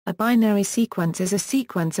A binary sequence is a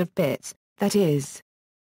sequence of bits, that is,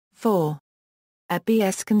 4. A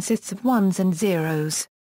BS consists of ones and zeros.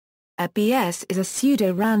 A BS is a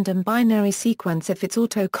pseudo-random binary sequence if its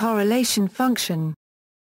autocorrelation function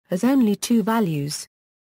has only two values.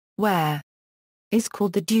 Where is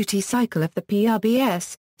called the duty cycle of the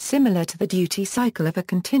PRBS, similar to the duty cycle of a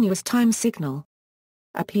continuous time signal.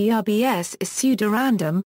 A PRBS is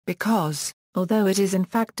pseudorandom, because, although it is in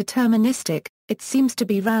fact deterministic, it seems to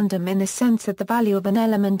be random in the sense that the value of an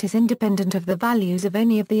element is independent of the values of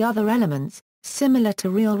any of the other elements, similar to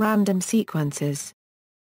real random sequences.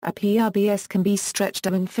 A PRBS can be stretched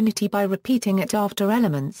to infinity by repeating it after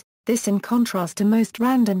elements, this in contrast to most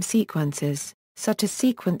random sequences, such as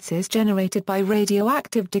sequences generated by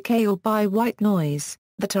radioactive decay or by white noise,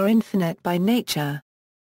 that are infinite by nature.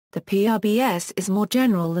 The PRBS is more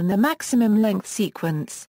general than the maximum length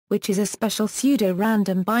sequence, which is a special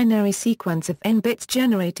pseudo-random binary sequence of n bits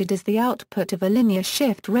generated as the output of a linear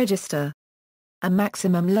shift register. A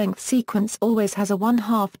maximum length sequence always has a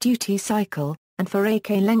 1/2 duty cycle, and for a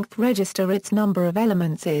k-length register its number of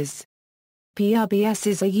elements is.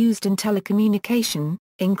 PRBSs are used in telecommunication,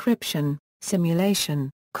 encryption,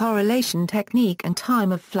 simulation, correlation technique and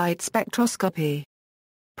time-of-flight spectroscopy.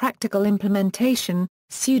 Practical implementation: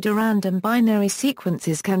 pseudorandom binary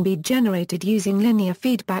sequences can be generated using linear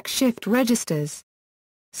feedback shift registers.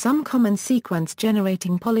 Some common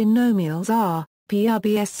sequence-generating polynomials are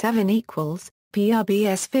PRBS 7 equals,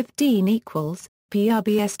 PRBS 15 equals,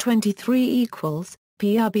 PRBS 23 equals,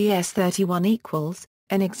 PRBS 31 equals.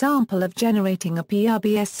 An example of generating a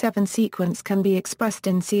PRBS 7 sequence can be expressed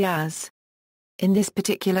in C as. In this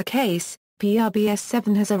particular case, PRBS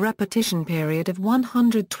 7 has a repetition period of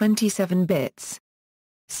 127 bits.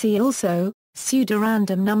 See also,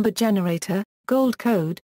 pseudorandom number generator, gold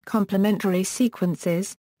code, complementary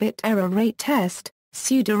sequences, bit error rate test,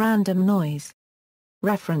 pseudorandom noise.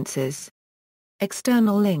 References.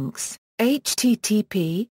 External links: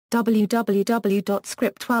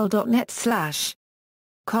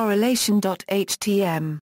 http://www.scriptwell.net/correlation.htm